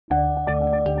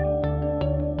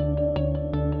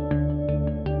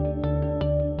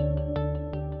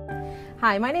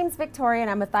Hi, my name is Victoria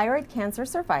and I'm a thyroid cancer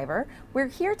survivor. We're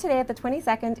here today at the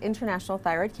 22nd International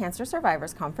Thyroid Cancer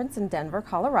Survivors Conference in Denver,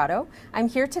 Colorado. I'm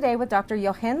here today with Dr.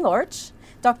 Jochen Lorch.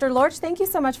 Dr. Lorch, thank you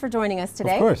so much for joining us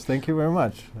today. Of course, thank you very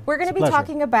much. We're going to be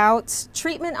talking about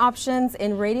treatment options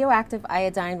in radioactive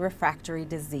iodine refractory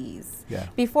disease. Yeah.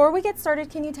 Before we get started,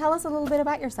 can you tell us a little bit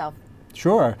about yourself?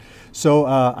 Sure. So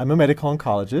I'm a medical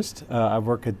oncologist. I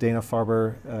work at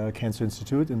Dana-Farber Cancer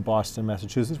Institute in Boston,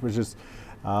 Massachusetts, which is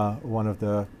one of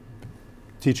the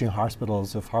teaching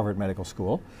hospitals of Harvard Medical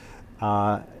School.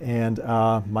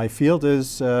 My field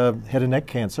is head and neck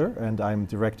cancer, and I'm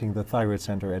directing the Thyroid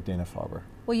Center at Dana-Farber.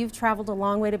 Well, you've traveled a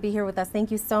long way to be here with us. Thank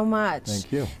you so much.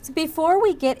 Thank you. So before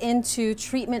we get into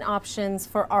treatment options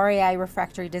for RAI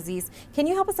refractory disease, can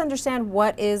you help us understand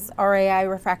what is RAI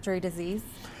refractory disease?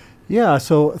 Yeah,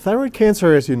 so thyroid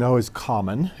cancer, as you know, is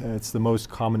common. It's the most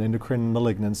common endocrine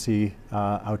malignancy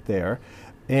out there.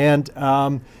 And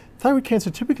thyroid cancer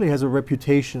typically has a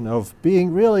reputation of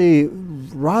being really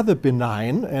rather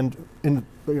benign, and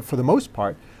for the most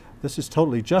part, this is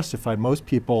totally justified. Most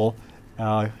people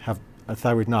have a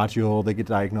thyroid nodule, they get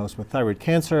diagnosed with thyroid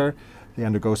cancer, they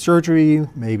undergo surgery,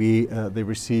 maybe they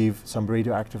receive some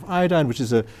radioactive iodine, which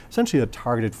is essentially a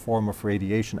targeted form of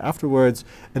radiation afterwards,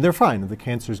 and they're fine. The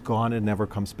cancer is gone and never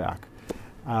comes back.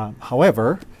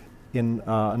 However, in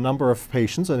a number of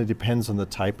patients, and it depends on the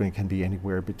type, and it can be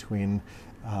anywhere between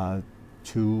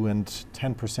 2 and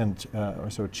 10% or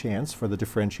so chance for the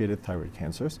differentiated thyroid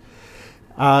cancers,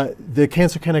 the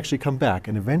cancer can actually come back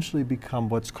and eventually become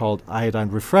what's called iodine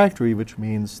refractory, which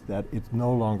means that it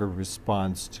no longer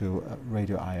responds to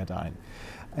radioiodine.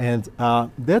 And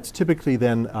that's typically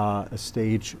then a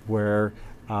stage where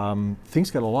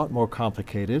things get a lot more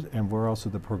complicated, and where also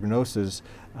the prognosis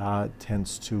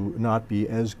tends to not be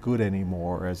as good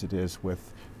anymore as it is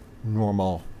with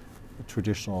normal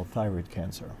traditional thyroid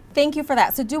cancer. Thank you for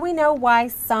that. So do we know why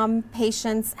some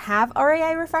patients have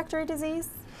RAI refractory disease?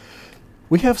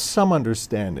 We have some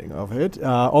understanding of it,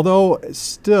 although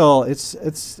still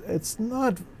it's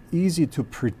not easy to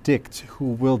predict who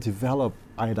will develop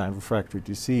iodine refractory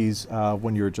disease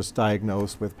when you're just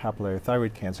diagnosed with papillary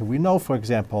thyroid cancer. We know, for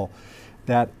example,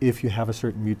 that if you have a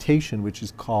certain mutation, which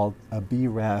is called a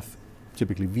BRAF,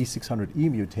 typically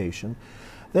V600E mutation,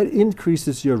 that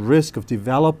increases your risk of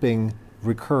developing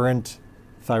recurrent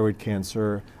thyroid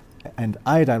cancer and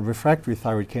iodine refractory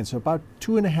thyroid cancer about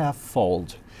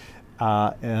 2.5-fold.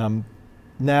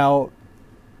 Now,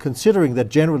 considering that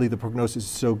generally the prognosis is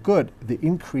so good, the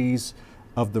increase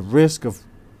of the risk of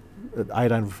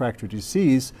iodine refractory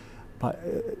disease,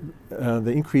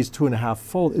 the increase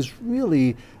 2.5-fold, is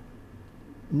really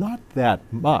not that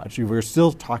much. We're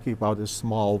still talking about a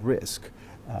small risk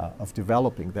of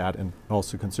developing that, and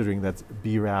also considering that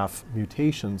BRAF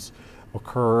mutations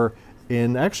occur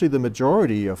in actually the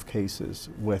majority of cases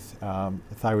with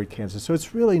thyroid cancer. So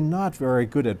it's really not very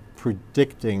good at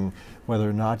predicting whether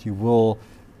or not you will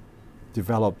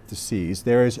develop disease.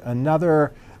 There is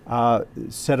another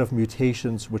set of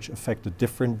mutations which affect a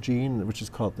different gene, which is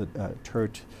called the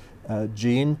TERT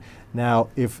gene. Now,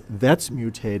 if that's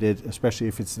mutated, especially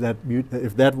if it's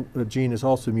if that gene is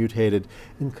also mutated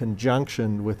in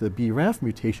conjunction with the BRAF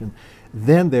mutation,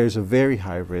 then there's a very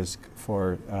high risk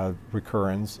for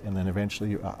recurrence and then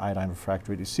eventually iodine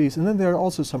refractory disease. And then there are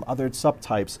also some other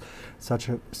subtypes, such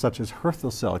as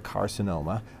Hürthle cell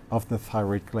carcinoma of the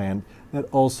thyroid gland, that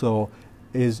also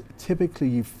is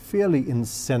typically fairly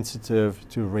insensitive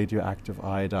to radioactive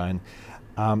iodine.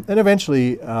 And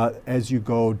eventually, as you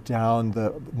go down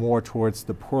more towards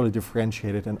the poorly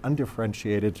differentiated and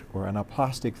undifferentiated or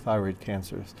anaplastic thyroid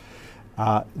cancers,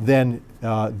 then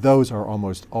those are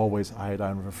almost always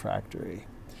iodine refractory.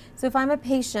 So if I'm a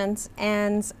patient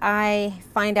and I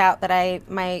find out that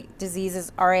my disease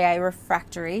is RAI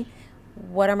refractory,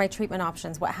 what are my treatment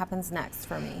options? What happens next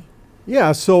for me?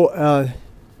 Yeah, so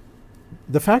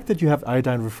the fact that you have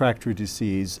iodine refractory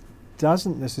disease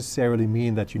doesn't necessarily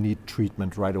mean that you need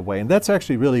treatment right away. And that's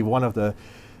actually really one of the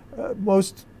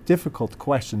most difficult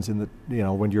questions in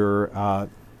when you're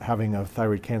having a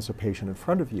thyroid cancer patient in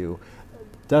front of you.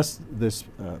 Does this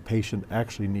patient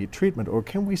actually need treatment, or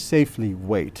can we safely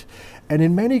wait? And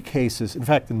in many cases, in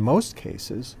fact, in most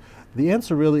cases, the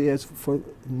answer really is, for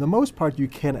the most part, you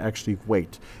can actually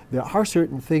wait. There are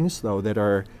certain things, though,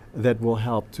 that will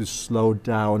help to slow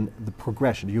down the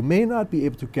progression. You may not be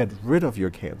able to get rid of your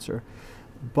cancer,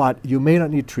 but you may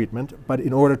not need treatment. But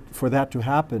in order for that to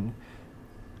happen,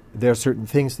 there are certain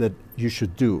things that you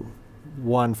should do.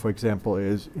 One, for example,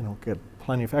 is get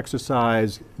plenty of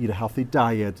exercise, eat a healthy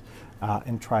diet,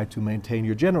 and try to maintain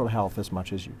your general health as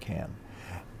much as you can.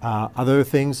 Other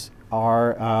things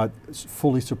are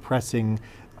fully suppressing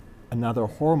another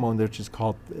hormone which is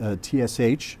called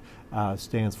TSH,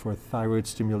 stands for thyroid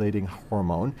stimulating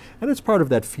hormone, and it's part of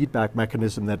that feedback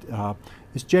mechanism that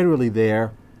is generally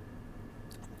there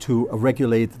to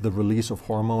regulate the release of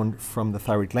hormone from the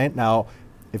thyroid gland. Now,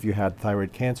 if you had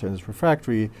thyroid cancer and it's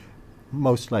refractory,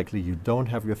 most likely you don't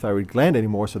have your thyroid gland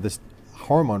anymore, so this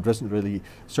hormone doesn't really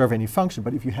serve any function.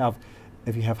 But if you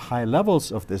have high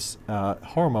levels of this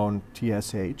hormone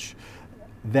TSH,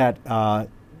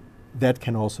 that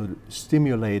can also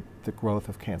stimulate the growth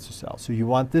of cancer cells. So you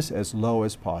want this as low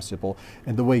as possible,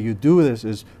 and the way you do this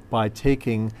is by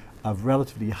taking a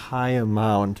relatively high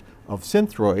amount of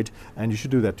Synthroid, and you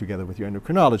should do that together with your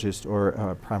endocrinologist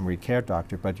or primary care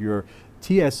doctor. But your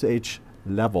TSH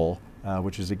level,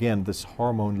 which is again this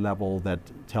hormone level that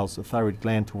tells the thyroid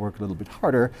gland to work a little bit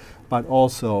harder, but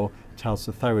also tells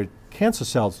the thyroid cancer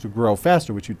cells to grow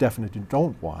faster, which you definitely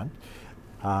don't want.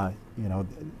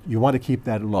 You want to keep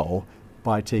that low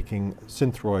by taking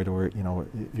Synthroid or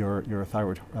your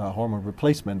thyroid hormone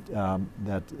replacement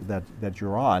that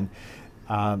you're on.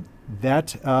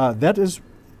 That is,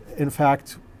 in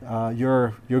fact,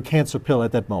 your cancer pill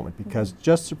at that moment, because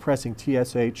just suppressing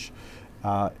TSH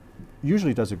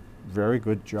usually does a very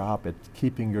good job at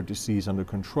keeping your disease under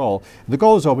control. The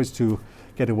goal is always to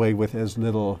get away with as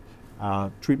little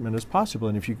treatment as possible,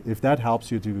 and if that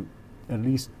helps you to at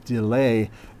least delay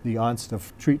the onset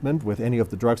of treatment with any of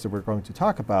the drugs that we're going to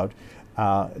talk about,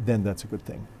 then that's a good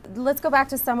thing. Let's go back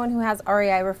to someone who has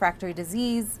RAI-refractory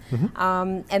disease,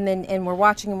 and we're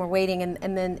watching and we're waiting,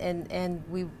 and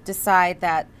we decide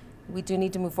that we do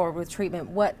need to move forward with treatment.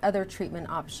 What other treatment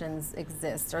options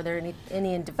exist? Are there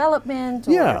any in development?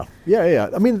 Or? Yeah.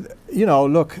 I mean,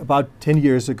 look, about 10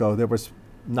 years ago, there was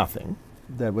nothing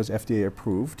that was FDA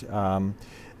approved.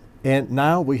 And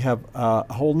now we have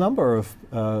a whole number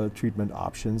of treatment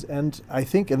options. And I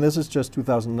think, and this is just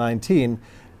 2019,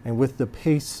 and with the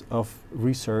pace of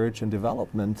research and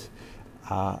development,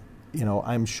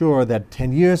 I'm sure that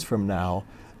 10 years from now,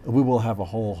 we will have a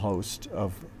whole host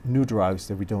of new drugs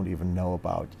that we don't even know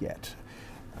about yet.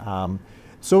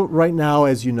 So right now,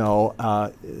 as you know,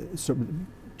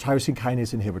 tyrosine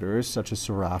kinase inhibitors such as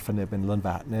sorafenib and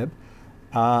lenvatinib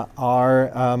are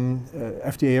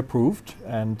FDA approved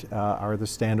and are the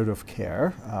standard of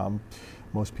care.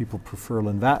 Most people prefer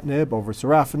lenvatinib over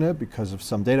sorafenib because of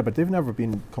some data, but they've never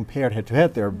been compared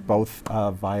head-to-head. They're both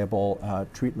viable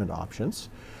treatment options.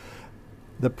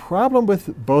 The problem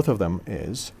with both of them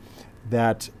is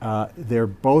that they're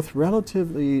both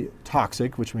relatively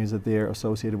toxic, which means that they're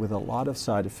associated with a lot of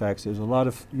side effects. There's a lot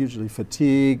of usually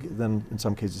fatigue, then in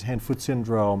some cases hand-foot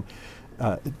syndrome,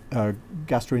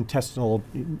 gastrointestinal,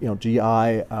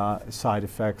 GI side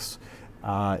effects,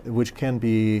 which can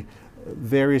be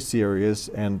very serious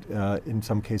and in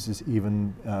some cases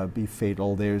even be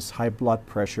fatal. There's high blood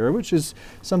pressure, which is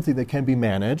something that can be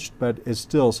managed, but is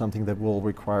still something that will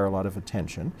require a lot of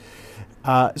attention.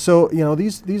 So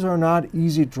these are not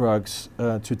easy drugs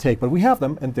to take, but we have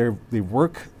them, and they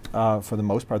work for the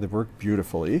most part. They work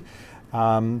beautifully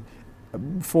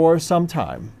for some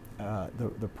time.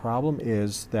 The problem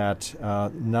is that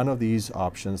none of these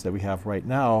options that we have right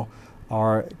now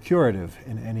are curative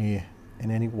in any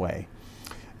way.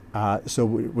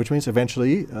 Which means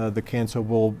eventually the cancer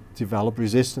will develop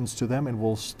resistance to them and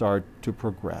will start to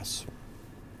progress.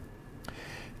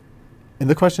 And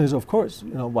the question is, of course,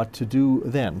 what to do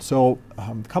then. So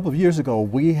a couple of years ago,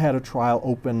 we had a trial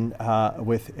open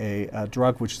with a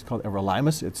drug which is called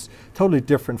everolimus. It's totally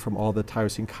different from all the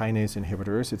tyrosine kinase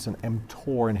inhibitors. It's an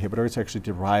mTOR inhibitor. It's actually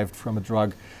derived from a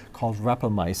drug called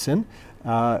rapamycin,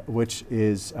 which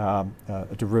is a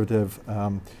derivative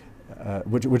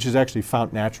which is actually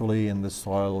found naturally in the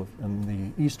soil in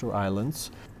the Easter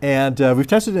Islands. And we've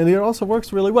tested it, and it also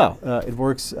works really well. It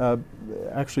works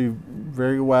actually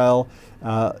very well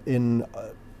in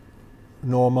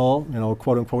normal,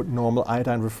 quote-unquote, normal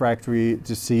iodine refractory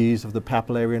disease of the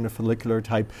papillary and the follicular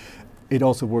type. It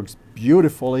also works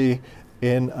beautifully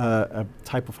in a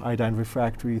type of iodine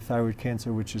refractory thyroid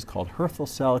cancer, which is called Hürthle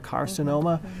cell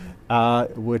carcinoma,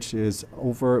 which is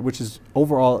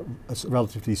overall a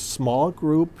relatively small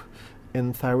group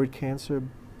in thyroid cancer,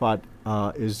 but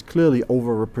is clearly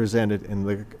overrepresented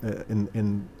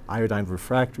in iodine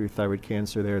refractory thyroid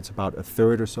cancer. There, it's about a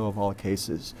third or so of all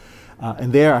cases,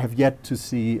 and there I have yet to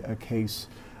see a case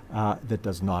that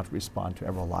does not respond to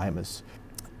everolimus.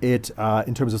 It,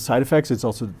 in terms of side effects, it's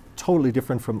also totally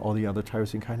different from all the other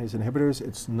tyrosine kinase inhibitors.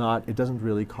 It doesn't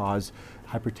really cause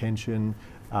hypertension,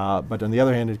 But on the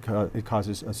other hand, it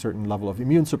causes a certain level of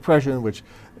immune suppression, which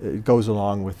goes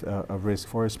along with a risk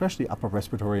for especially upper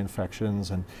respiratory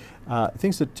infections and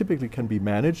things that typically can be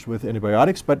managed with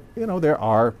antibiotics. But there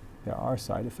are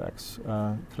side effects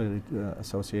clearly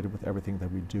associated with everything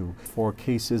that we do. For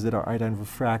cases that are iodine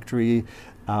refractory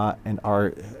and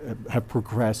have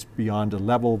progressed beyond a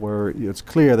level where it's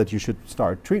clear that you should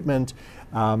start treatment,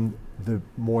 the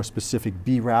more specific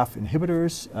BRAF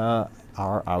inhibitors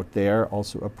are out there,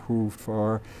 also approved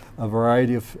for a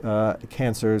variety of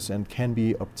cancers and can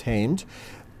be obtained.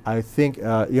 I think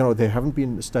they haven't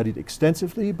been studied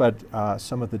extensively, but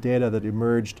some of the data that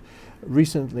emerged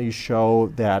recently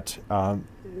show that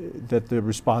that the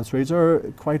response rates are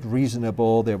quite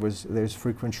reasonable. There's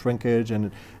frequent shrinkage,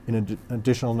 and in an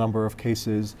additional number of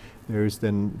cases, there's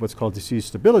then what's called disease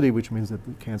stability, which means that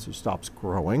the cancer stops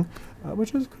growing,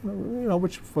 which is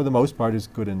which for the most part is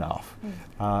good enough.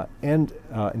 And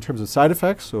in terms of side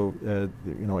effects, so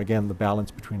again the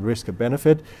balance between risk and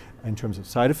benefit. In terms of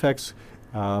side effects,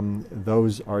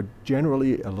 those are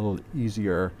generally a little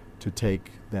easier to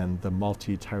take than the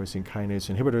multi-tyrosine kinase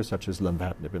inhibitors such as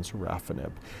lenvatinib and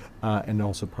sorafenib, and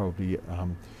also probably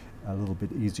a little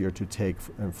bit easier to take,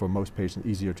 for most patients,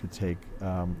 easier to take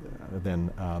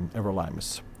than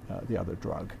everolimus, the other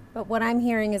drug. But what I'm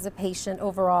hearing as a patient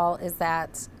overall is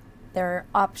that there are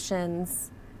options.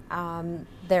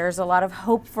 There's a lot of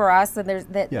hope for us, and there's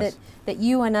that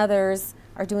you and others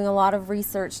are doing a lot of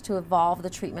research to evolve the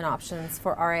treatment options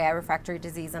for RAI refractory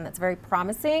disease, and that's very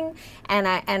promising. And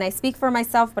I speak for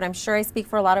myself, but I'm sure I speak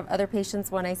for a lot of other patients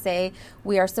when I say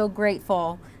we are so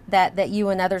grateful that you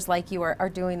and others like you are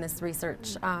doing this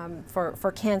research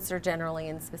for cancer generally,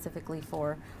 and specifically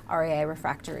for RAI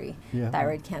refractory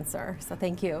thyroid cancer. So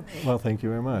thank you. Well, thank you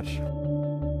very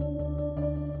much.